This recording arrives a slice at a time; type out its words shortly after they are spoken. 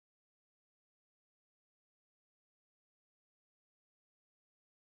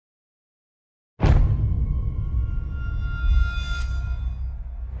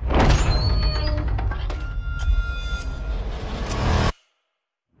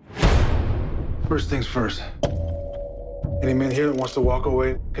First things first. Any man here that wants to walk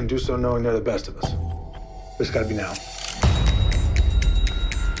away can do so knowing they're the best of us. But it's gotta be now.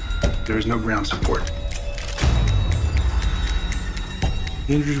 There is no ground support.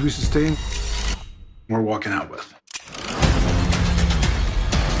 The injuries we sustained, we're walking out with.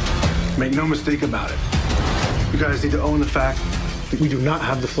 Make no mistake about it. You guys need to own the fact that we do not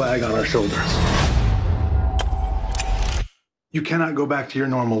have the flag on our shoulders. You cannot go back to your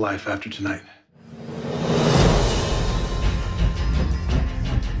normal life after tonight.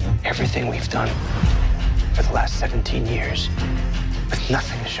 Everything we've done for the last 17 years with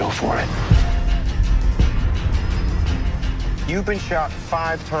nothing to show for it. You've been shot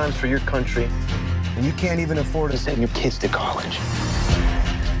 5 times for your country, and you can't even afford to Send your kids to college.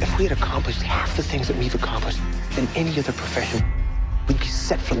 If we had accomplished half the things that we've accomplished in any other profession, we'd be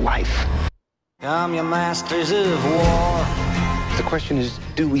set for life. I'm your masters of war. The question is,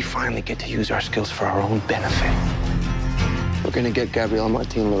 do we finally get to use our skills for our own benefit? We're gonna get Gabriel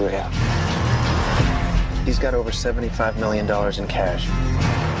Martin Larea. He's got over $75 million in cash.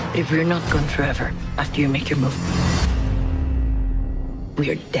 If we're not gone forever after you make your move,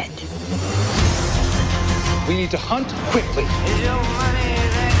 we are dead. We need to hunt quickly. Is your money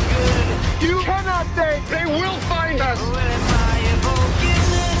that good? You cannot say they will find us! Will it buy you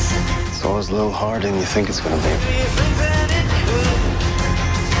forgiveness? It's always a little harder than you think it's gonna Do be. you think that it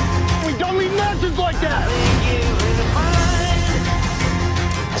could? We don't need nonsense like that! Think you will find?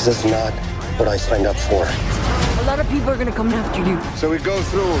 This is not what I signed up for. A lot of people are gonna come after you. So we go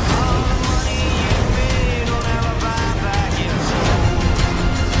through